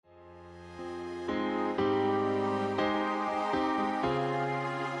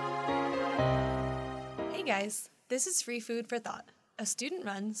Hey guys, this is Free Food for Thought, a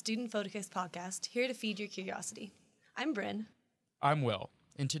student-run, student-focused podcast here to feed your curiosity. I'm Bryn. I'm Will,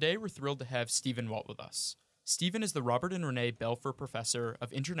 and today we're thrilled to have Stephen Walt with us. Stephen is the Robert and Renee Belfer Professor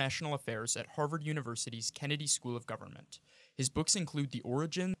of International Affairs at Harvard University's Kennedy School of Government. His books include The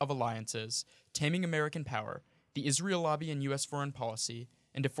Origin of Alliances, Taming American Power, The Israel Lobby and U.S. Foreign Policy,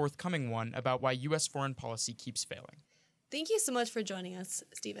 and a forthcoming one about why U.S. foreign policy keeps failing. Thank you so much for joining us,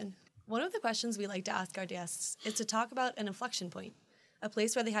 Stephen. One of the questions we like to ask our guests is to talk about an inflection point, a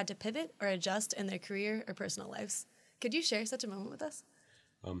place where they had to pivot or adjust in their career or personal lives. Could you share such a moment with us?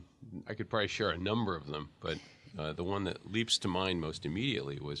 I could probably share a number of them, but the one that leaps to mind most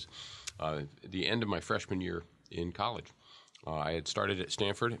immediately was the end of my freshman year in college. I had started at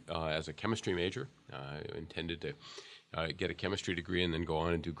Stanford as a chemistry major. I intended to get a chemistry degree and then go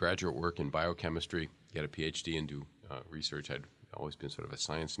on and do graduate work in biochemistry, get a PhD and do research. I'd always been sort of a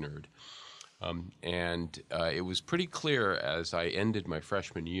science nerd. And it was pretty clear as I ended my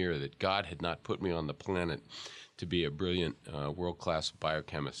freshman year that God had not put me on the planet to be a brilliant, world-class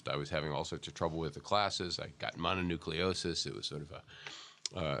biochemist. I was having all sorts of trouble with the classes. I got mononucleosis. It was sort of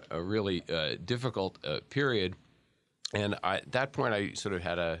a really difficult period. And at that point, I sort of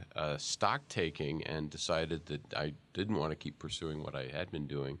had a stock taking and decided that I didn't want to keep pursuing what I had been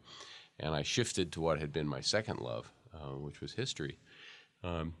doing. And I shifted to what had been my second love, which was history.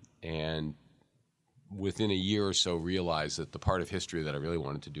 And within a year or so, realized that the part of history that I really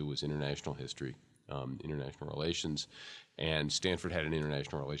wanted to do was international history, international relations. And Stanford had an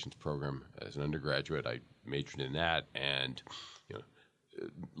international relations program as an undergraduate. I majored in that and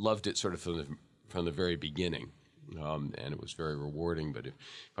loved it sort of from the very beginning. And it was very rewarding. But if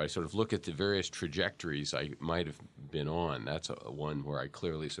I sort of look at the various trajectories I might have been on, that's one where I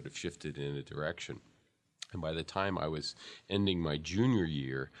clearly sort of shifted in a direction. And by the time I was ending my junior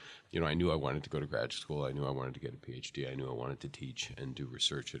year, I knew I wanted to go to graduate school. I knew I wanted to get a PhD. I knew I wanted to teach and do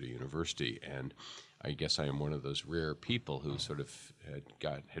research at a university. And I guess I am one of those rare people who sort of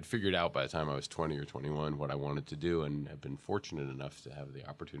had figured out by the time I was 20 or 21 what I wanted to do, and have been fortunate enough to have the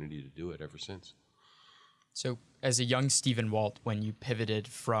opportunity to do it ever since. So, as a young Stephen Walt, when you pivoted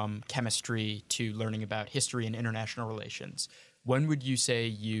from chemistry to learning about history and international relations, when would you say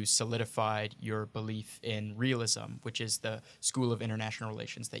you solidified your belief in realism, which is the school of international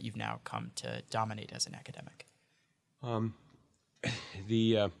relations that you've now come to dominate as an academic? I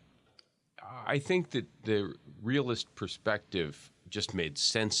think that the realist perspective just made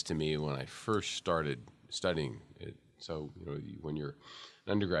sense to me when I first started studying it. So, when you're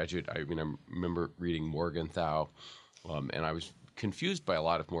an undergraduate, I remember reading Morgenthau, and I was confused by a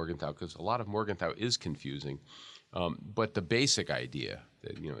lot of Morgenthau because a lot of Morgenthau is confusing. But the basic idea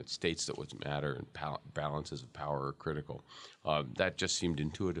that, it states that what matter and balances of power are critical, that just seemed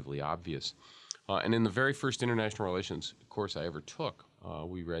intuitively obvious. And in the very first international relations course I ever took,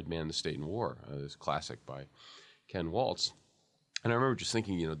 we read Man, the State, and War, this classic by Ken Waltz. And I remember just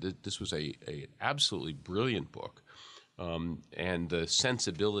thinking, this was a absolutely brilliant book. And the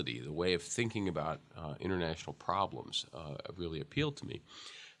sensibility, the way of thinking about international problems really appealed to me.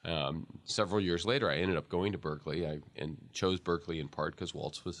 Several years later, I ended up going to Berkeley, and chose Berkeley in part because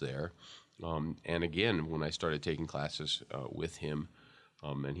Waltz was there. And again, when I started taking classes with him,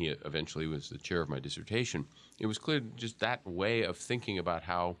 and he eventually was the chair of my dissertation, it was clear just that way of thinking about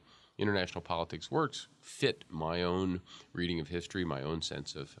how international politics works fit my own reading of history, my own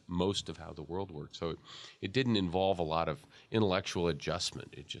sense of most of how the world works. So it didn't involve a lot of intellectual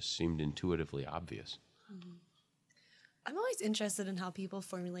adjustment. It just seemed intuitively obvious. Mm-hmm. I'm always interested in how people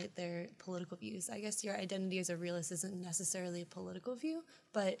formulate their political views. I guess your identity as a realist isn't necessarily a political view,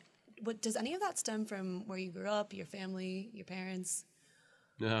 but does any of that stem from where you grew up, your family, your parents?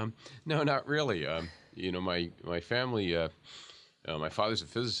 No, not really. My family. My father's a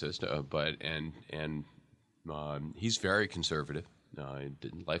physicist, he's very conservative,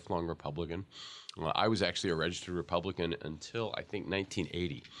 lifelong Republican. I was actually a registered Republican until I think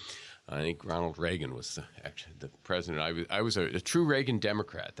 1980. I think Ronald Reagan was the president. I was a true Reagan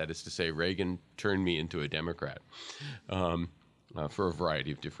Democrat. That is to say, Reagan turned me into a Democrat for a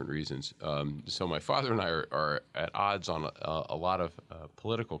variety of different reasons. So my father and I are at odds on a lot of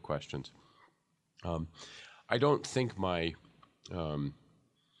political questions. I don't think my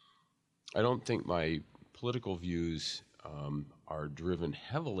political views are driven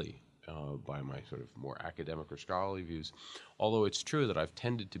heavily by my sort of more academic or scholarly views, although it's true that I've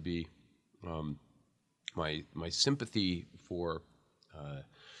tended to be my sympathy for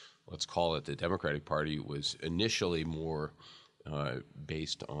let's call it the Democratic Party was initially more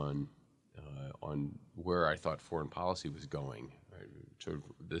based on where I thought foreign policy was going, right? sort of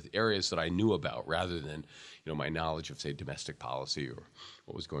the areas that I knew about, rather than my knowledge of, say, domestic policy or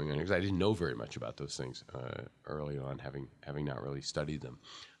what was going on, because I didn't know very much about those things early on, having not really studied them.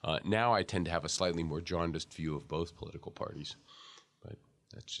 Now I tend to have a slightly more jaundiced view of both political parties, but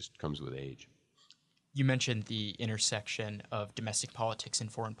that just comes with age. You mentioned the intersection of domestic politics and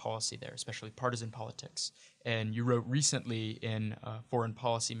foreign policy there, especially partisan politics. And you wrote recently in Foreign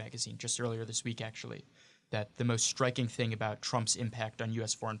Policy magazine, just earlier this week actually, that the most striking thing about Trump's impact on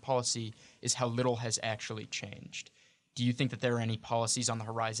U.S. foreign policy is how little has actually changed. Do you think that there are any policies on the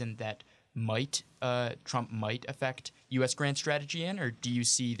horizon that Trump might affect U.S. grand strategy in, or do you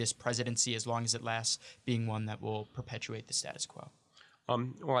see this presidency, as long as it lasts, being one that will perpetuate the status quo?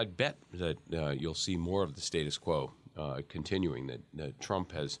 Well, I'd bet that you'll see more of the status quo continuing, that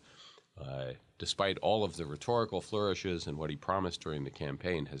Trump has, despite all of the rhetorical flourishes and what he promised during the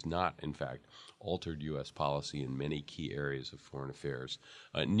campaign, has not, in fact, altered U.S. policy in many key areas of foreign affairs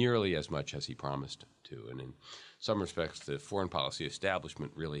nearly as much as he promised to. And in some respects, the foreign policy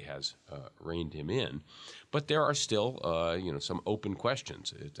establishment really has reined him in. But there are still, some open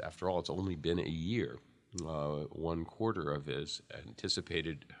questions. After all, it's only been a year. 1/4 of his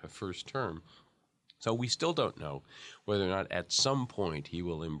anticipated first term. So we still don't know whether or not at some point he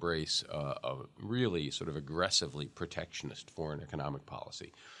will embrace a really sort of aggressively protectionist foreign economic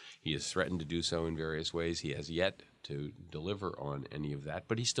policy. He has threatened to do so in various ways. He has yet to deliver on any of that,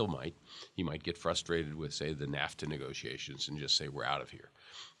 but he still might. He might get frustrated with, say, the NAFTA negotiations and just say, we're out of here,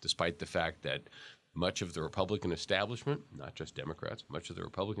 despite the fact that much of the Republican establishment, not just Democrats, much of the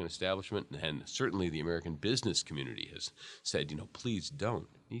Republican establishment, and certainly the American business community has said, please don't.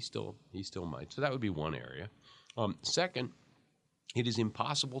 He still might. So that would be one area. Second, it is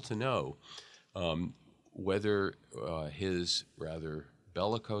impossible to know whether his rather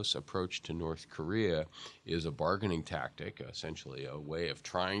bellicose approach to North Korea is a bargaining tactic, essentially a way of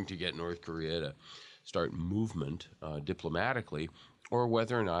trying to get North Korea to start movement diplomatically, or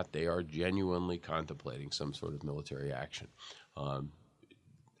whether or not they are genuinely contemplating some sort of military action.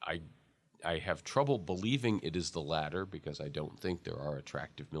 I have trouble believing it is the latter, because I don't think there are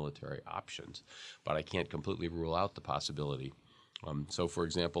attractive military options, but I can't completely rule out the possibility. So, for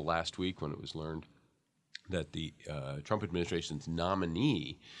example, last week when it was learned that the Trump administration's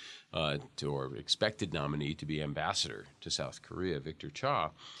nominee, or expected nominee to be ambassador to South Korea, Victor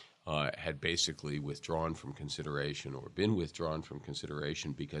Cha, had basically withdrawn from consideration, or been withdrawn from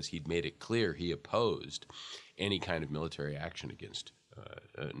consideration, because he'd made it clear he opposed any kind of military action against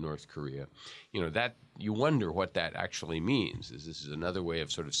North Korea. That you wonder what that actually means. Is this another way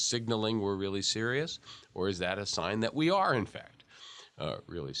of sort of signaling we're really serious, or is that a sign that we are, in fact,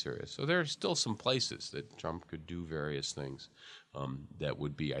 really serious? So there are still some places that Trump could do various things that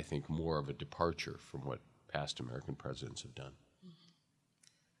would be, I think, more of a departure from what past American presidents have done.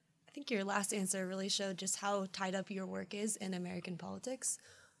 I think your last answer really showed just how tied up your work is in American politics.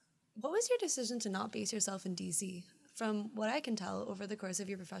 What was your decision to not base yourself in D.C.? From what I can tell, over the course of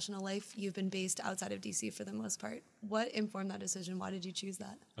your professional life, you've been based outside of D.C. for the most part. What informed that decision? Why did you choose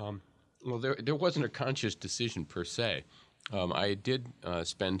that? Well, there wasn't a conscious decision per se. I did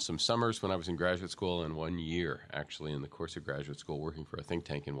spend some summers when I was in graduate school, and 1 year, actually, in the course of graduate school, working for a think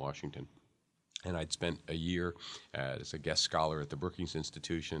tank in Washington. And I'd spent a year as a guest scholar at the Brookings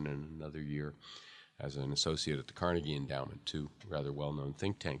Institution, and another year as an associate at the Carnegie Endowment, two rather well-known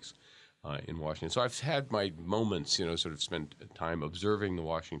think tanks in Washington. So I've had my moments, sort of spent time observing the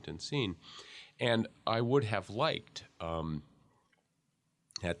Washington scene. And I would have liked,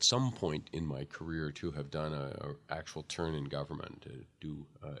 at some point in my career, to have done an actual turn in government, to do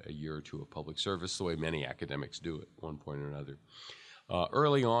a year or two of public service, the way many academics do at one point or another.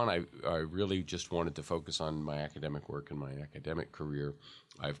 Early on, I really just wanted to focus on my academic work and my academic career.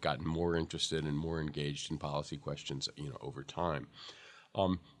 I've gotten more interested and more engaged in policy questions, over time.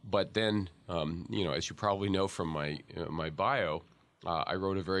 But then, as you probably know from my bio, I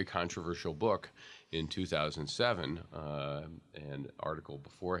wrote a very controversial book in 2007, an article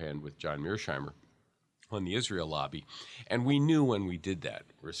beforehand with John Mearsheimer on the Israel lobby, and we knew when we did that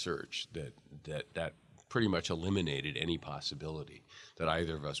research that pretty much eliminated any possibility that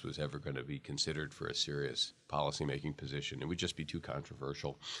either of us was ever going to be considered for a serious policymaking position. It would just be too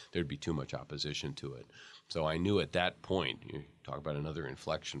controversial. There'd be too much opposition to it. So I knew at that point, you talk about another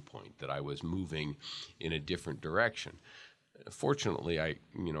inflection point, that I was moving in a different direction. Fortunately, I,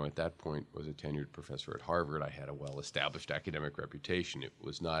 at that point was a tenured professor at Harvard. I had a well-established academic reputation. It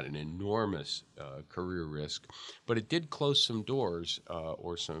was not an enormous career risk, but it did close some doors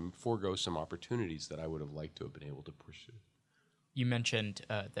or forego some opportunities that I would have liked to have been able to pursue. You mentioned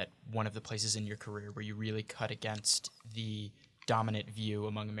that one of the places in your career where you really cut against the dominant view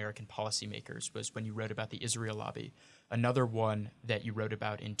among American policymakers was when you wrote about the Israel lobby. Another one that you wrote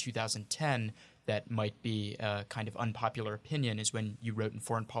about in 2010 that might be a kind of unpopular opinion is when you wrote in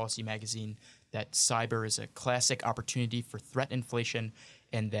Foreign Policy magazine that cyber is a classic opportunity for threat inflation,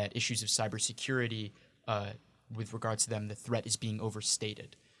 and that issues of cybersecurity, with regards to them, the threat is being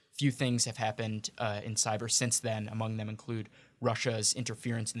overstated. Few things have happened in cyber since then. Among them include Russia's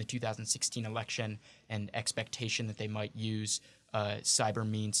interference in the 2016 election and expectation that they might use cyber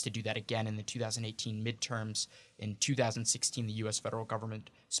means to do that again in the 2018 midterms. In 2016, the U.S. federal government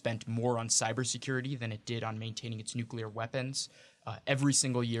spent more on cybersecurity than it did on maintaining its nuclear weapons. Every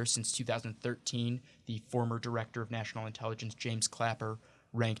single year since 2013, the former director of national intelligence, James Clapper,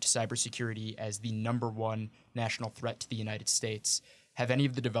 ranked cybersecurity as the #1 national threat to the United States. Have any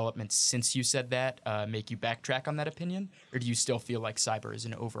of the developments since you said that make you backtrack on that opinion, or do you still feel like cyber is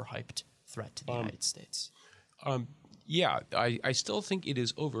an overhyped threat to the United States? Yeah, I still think it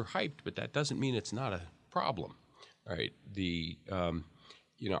is overhyped, but that doesn't mean it's not a problem. All right.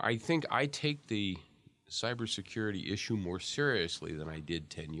 I think I take the cybersecurity issue more seriously than I did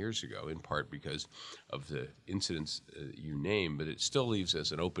 10 years ago, in part because of the incidents you name, but it still leaves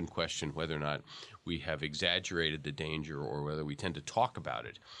as an open question whether or not we have exaggerated the danger or whether we tend to talk about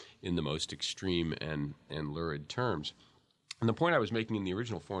it in the most extreme and lurid terms. And the point I was making in the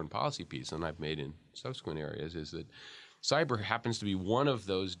original foreign policy piece, and I've made in subsequent areas, is that cyber happens to be one of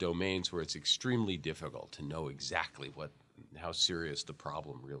those domains where it's extremely difficult to know exactly how serious the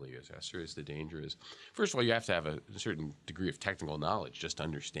problem really is, how serious the danger is. First of all, you have to have a certain degree of technical knowledge just to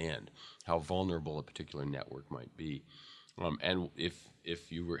understand how vulnerable a particular network might be. And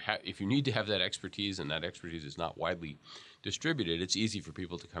if you need to have that expertise, and that expertise is not widely distributed, it's easy for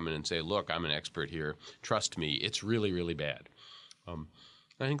people to come in and say, "Look, I'm an expert here. Trust me, it's really, really bad." I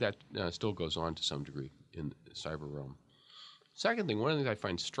think that still goes on to some degree in the cyber realm. Second thing, one of the things I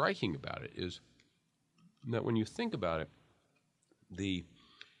find striking about it is that when you think about it,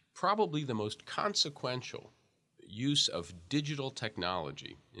 probably the most consequential use of digital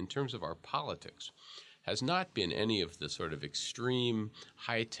technology in terms of our politics has not been any of the sort of extreme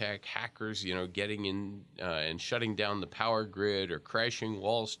high-tech hackers, getting in and shutting down the power grid or crashing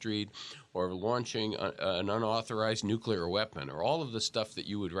Wall Street or launching an unauthorized nuclear weapon or all of the stuff that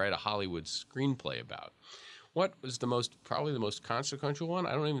you would write a Hollywood screenplay about. What was probably the most consequential one?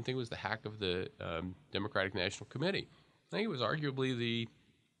 I don't even think it was the hack of the Democratic National Committee. I think it was arguably the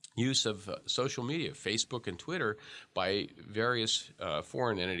use of social media, Facebook and Twitter, by various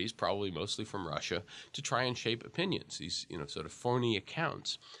foreign entities, probably mostly from Russia, to try and shape opinions, these sort of phony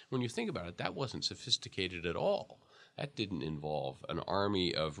accounts. When you think about it, that wasn't sophisticated at all. That didn't involve an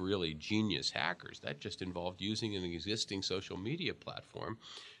army of really genius hackers. That just involved using an existing social media platform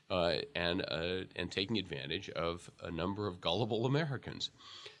and taking advantage of a number of gullible Americans.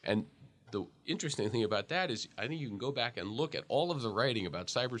 And the interesting thing about that is I think you can go back and look at all of the writing about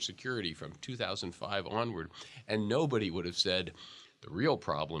cybersecurity from 2005 onward, and nobody would have said the real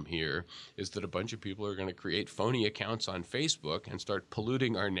problem here is that a bunch of people are going to create phony accounts on Facebook and start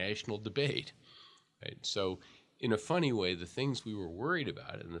polluting our national debate. Right? So in a funny way, the things we were worried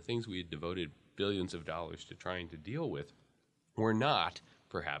about and the things we had devoted billions of dollars to trying to deal with were not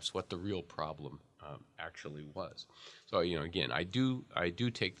perhaps what the real problem actually was. So, again, I do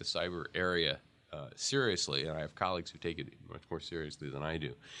take the cyber area seriously, and I have colleagues who take it much more seriously than I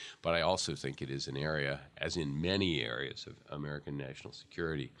do. But I also think it is an area, as in many areas of American national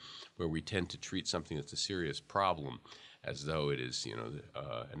security, where we tend to treat something that's a serious problem as though it is,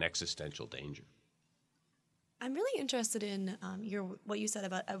 an existential danger. I'm really interested in what you said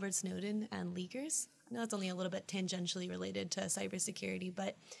about Edward Snowden and leakers. I know it's only a little bit tangentially related to cybersecurity,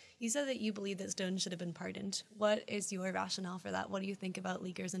 but you said that you believe that Snowden should have been pardoned. What is your rationale for that? What do you think about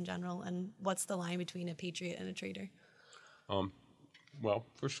leakers in general, and what's the line between a patriot and a traitor? Well,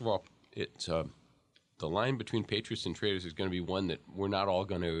 first of all, it's the line between patriots and traitors is going to be one that we're not all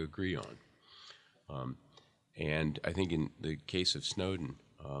going to agree on. And I think in the case of Snowden,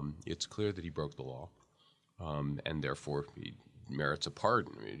 it's clear that he broke the law, and therefore he merits a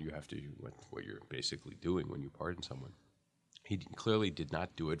pardon. I mean, you have to what you're basically doing when you pardon someone. He clearly did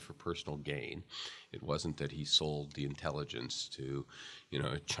not do it for personal gain. It wasn't that he sold the intelligence to,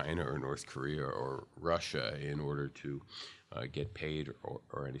 China or North Korea or Russia in order to get paid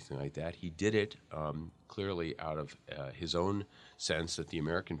or anything like that. He did it clearly out of his own sense that the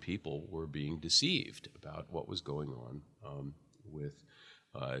American people were being deceived about what was going on with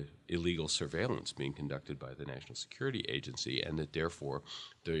illegal surveillance being conducted by the National Security Agency, and that therefore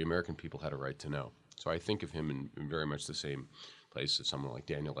the American people had a right to know. So I think of him in very much the same place as someone like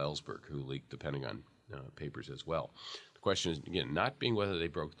Daniel Ellsberg, who leaked the Pentagon papers as well. The question is, again, not being whether they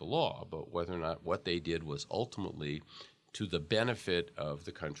broke the law, but whether or not what they did was ultimately to the benefit of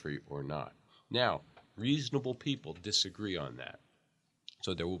the country or not. Now, reasonable people disagree on that.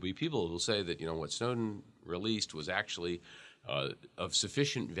 So there will be people who will say that, what Snowden released was actually of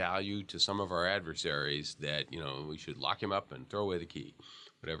sufficient value to some of our adversaries that, we should lock him up and throw away the key,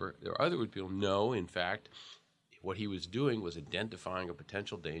 whatever. There are other people, no, in fact, what he was doing was identifying a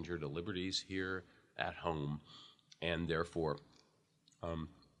potential danger to liberties here at home, and therefore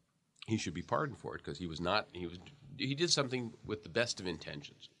he should be pardoned for it because he did something with the best of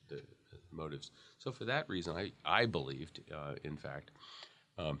intentions, the motives. So for that reason, I believed, in fact,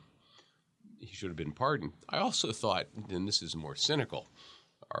 he should have been pardoned. I also thought, and this is a more cynical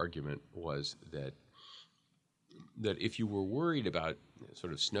argument, was that if you were worried about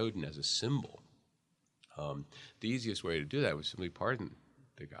sort of Snowden as a symbol, the easiest way to do that was simply pardon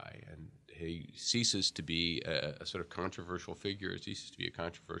the guy, and he ceases to be a sort of controversial figure, ceases to be a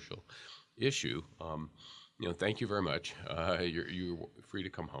controversial issue. Thank you very much. You're free to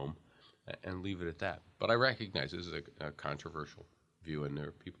come home, and leave it at that. But I recognize this is a controversial view, and there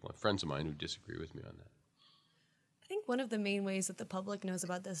are people, friends of mine, who disagree with me on that. I think one of the main ways that the public knows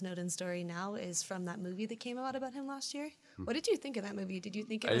about the Snowden story now is from that movie that came out about him last year. What did you think of that movie? Did you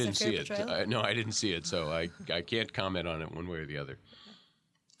think it was a fair portrayal? No, I didn't see it, so I can't comment on it one way or the other.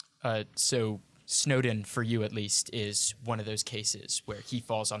 So Snowden, for you at least, is one of those cases where he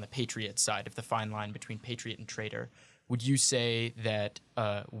falls on the patriot side of the fine line between patriot and traitor. Would you say that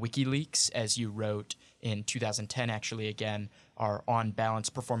WikiLeaks, as you wrote in 2010, actually, again, are on balance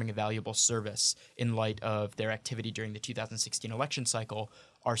performing a valuable service in light of their activity during the 2016 election cycle,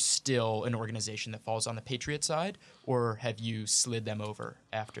 are still an organization that falls on the patriot side, or have you slid them over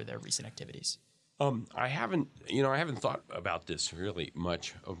after their recent activities? I haven't thought about this really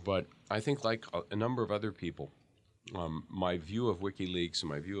much, but I think like a number of other people, my view of WikiLeaks and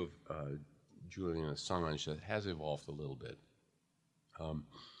my view of Julian Assange has evolved a little bit.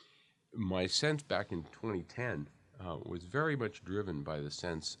 My sense back in 2010 was very much driven by the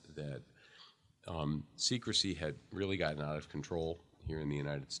sense that secrecy had really gotten out of control here in the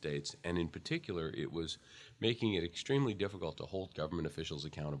United States, and in particular, it was making it extremely difficult to hold government officials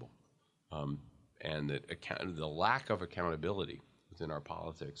accountable. And that the lack of accountability within our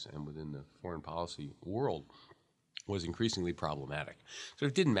politics and within the foreign policy world was increasingly problematic. So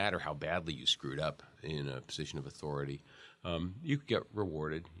it didn't matter how badly you screwed up in a position of authority. You could get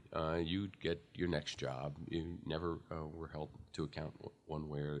rewarded. You'd get your next job. You never were held to account one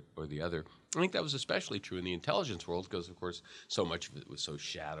way or the other. I think that was especially true in the intelligence world because, of course, so much of it was so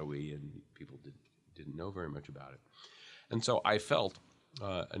shadowy and people didn't know very much about it. And so I felt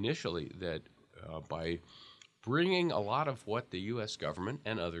initially that by bringing a lot of what the U.S. government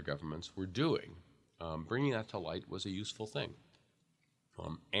and other governments were doing, bringing that to light was a useful thing.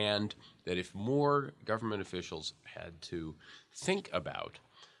 And that if more government officials had to think about,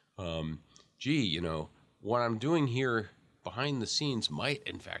 what I'm doing here behind the scenes might,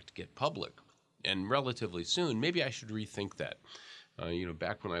 in fact, get public, and relatively soon, maybe I should rethink that.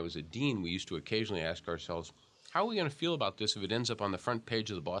 Back when I was a dean, we used to occasionally ask ourselves, how are we going to feel about this if it ends up on the front page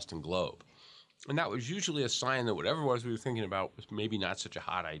of the Boston Globe? And that was usually a sign that whatever it was we were thinking about was maybe not such a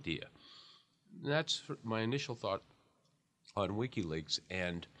hot idea. And that's my initial thought on WikiLeaks,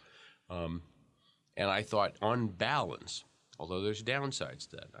 and I thought on balance, although there's downsides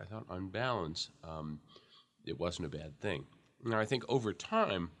to that, I thought on balance it wasn't a bad thing. Now I think over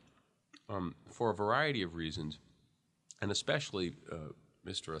time, for a variety of reasons, and especially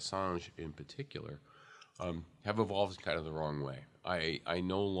Mr. Assange in particular, have evolved in kind of the wrong way. I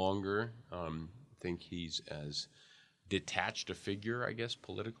no longer think he's as detached a figure, I guess,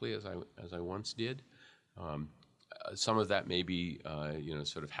 politically as I once did. Some of that may be,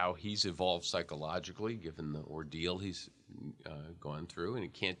 sort of how he's evolved psychologically, given the ordeal he's gone through, and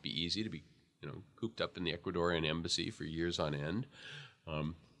it can't be easy to be, cooped up in the Ecuadorian embassy for years on end.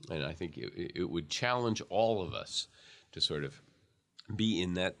 And I think it would challenge all of us to sort of be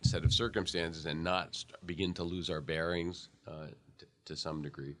in that set of circumstances and not begin to lose our bearings to some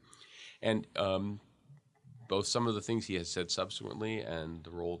degree. And both some of the things he has said subsequently and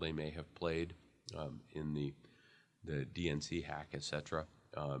the role they may have played in the DNC hack, et cetera,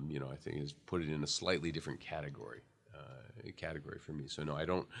 I think has put it in a slightly different category for me. So no, I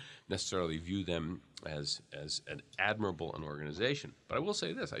don't necessarily view them as an admirable an organization. But I will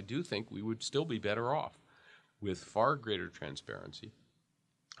say this, I do think we would still be better off with far greater transparency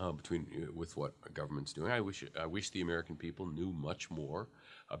with what a government's doing. I wish the American people knew much more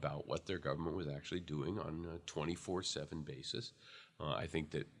about what their government was actually doing on a 24/7 basis. I think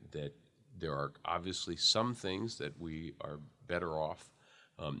that there are obviously some things that we are better off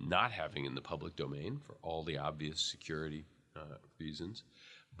not having in the public domain for all the obvious security reasons,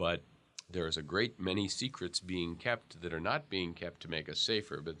 but there is a great many secrets being kept that are not being kept to make us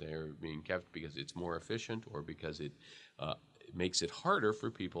safer, but they're being kept because it's more efficient or because it makes it harder for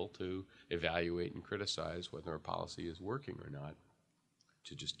people to evaluate and criticize whether a policy is working or not.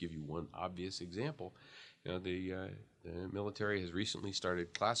 To just give you one obvious example, the military has recently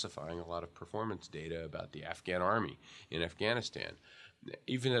started classifying a lot of performance data about the Afghan army in Afghanistan.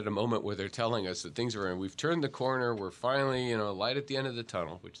 Even at a moment where they're telling us that we've turned the corner, we're finally, light at the end of the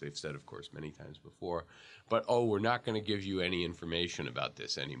tunnel, which they've said, of course, many times before, but, we're not going to give you any information about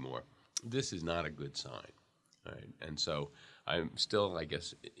this anymore. This is not a good sign. Right? And so I'm still, I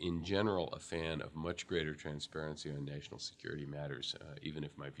guess, in general, a fan of much greater transparency on national security matters, even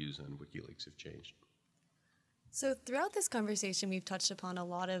if my views on WikiLeaks have changed. So throughout this conversation, we've touched upon a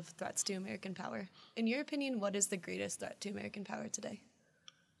lot of threats to American power. In your opinion, what is the greatest threat to American power today?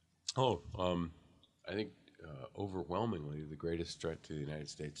 I think overwhelmingly the greatest threat to the United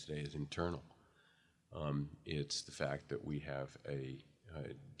States today is internal. It's the fact that we have a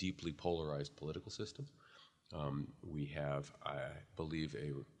deeply polarized political system. We have, I believe,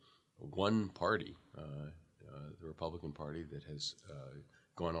 one party, the Republican Party, that has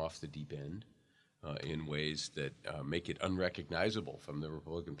gone off the deep end in ways that make it unrecognizable from the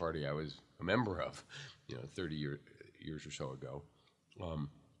Republican Party I was a member of, 30 years or so ago.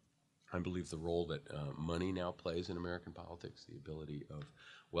 I believe the role that money now plays in American politics, the ability of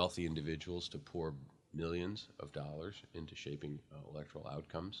wealthy individuals to pour millions of dollars into shaping electoral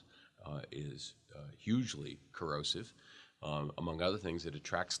outcomes is hugely corrosive. Among other things, it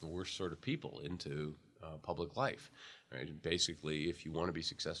attracts the worst sort of people into public life. Right? Basically, if you want to be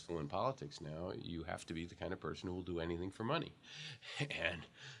successful in politics now, you have to be the kind of person who will do anything for money.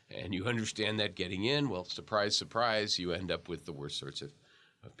 And you understand that getting in, well, surprise, surprise, you end up with the worst sorts of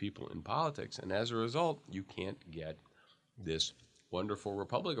people in politics. And as a result, you can't get this wonderful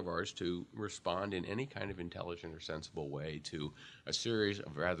republic of ours to respond in any kind of intelligent or sensible way to a series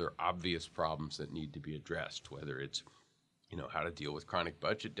of rather obvious problems that need to be addressed, whether it's how to deal with chronic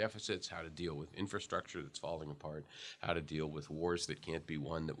budget deficits, how to deal with infrastructure that's falling apart, how to deal with wars that can't be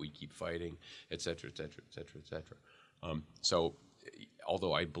won that we keep fighting, et cetera, et cetera, et cetera, et cetera. So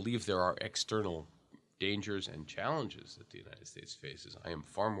although I believe there are external dangers and challenges that the United States faces, I am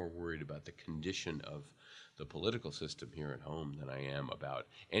far more worried about the condition of the political system here at home than I am about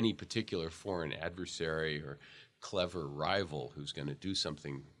any particular foreign adversary or clever rival who's going to do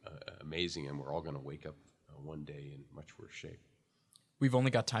something amazing, and we're all going to wake up one day in much worse shape. We've only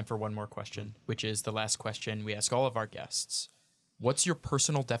got time for one more question, which is the last question we ask all of our guests. What's your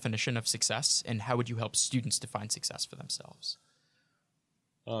personal definition of success, and how would you help students define success for themselves?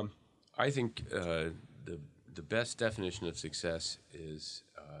 I think the best definition of success is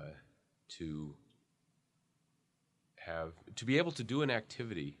to be able to do an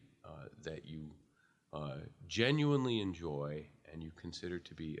activity that you genuinely enjoy and you consider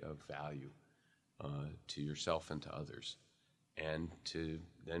to be of value to yourself and to others, and to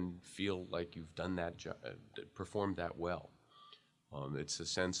then feel like you've done that job, performed that well. It's a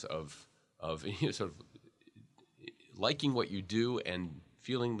sense of sort of liking what you do and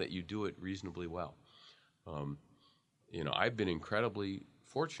feeling that you do it reasonably well. I've been incredibly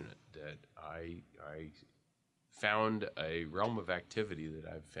fortunate that I found a realm of activity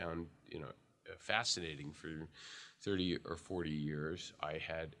that I've found fascinating for 30 or 40 years. I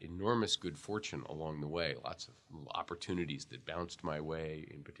had enormous good fortune along the way, lots of opportunities that bounced my way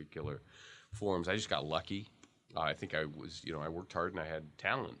in particular forms. I just got lucky. I think I was, I worked hard and I had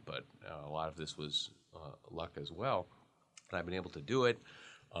talent, but a lot of this was luck as well. And I've been able to do it.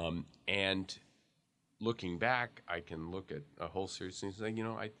 And looking back, I can look at a whole series of things and say,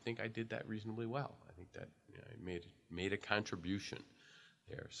 I think I did that reasonably well. I think that I made a contribution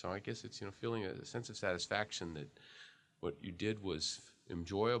there. So I guess it's, feeling a sense of satisfaction that what you did was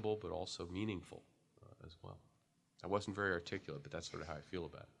enjoyable but also meaningful as well. I wasn't very articulate, but that's sort of how I feel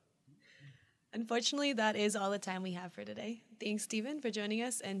about it. Unfortunately, that is all the time we have for today. Thanks, Stephen, for joining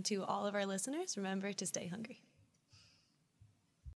us, and to all of our listeners, remember to stay hungry.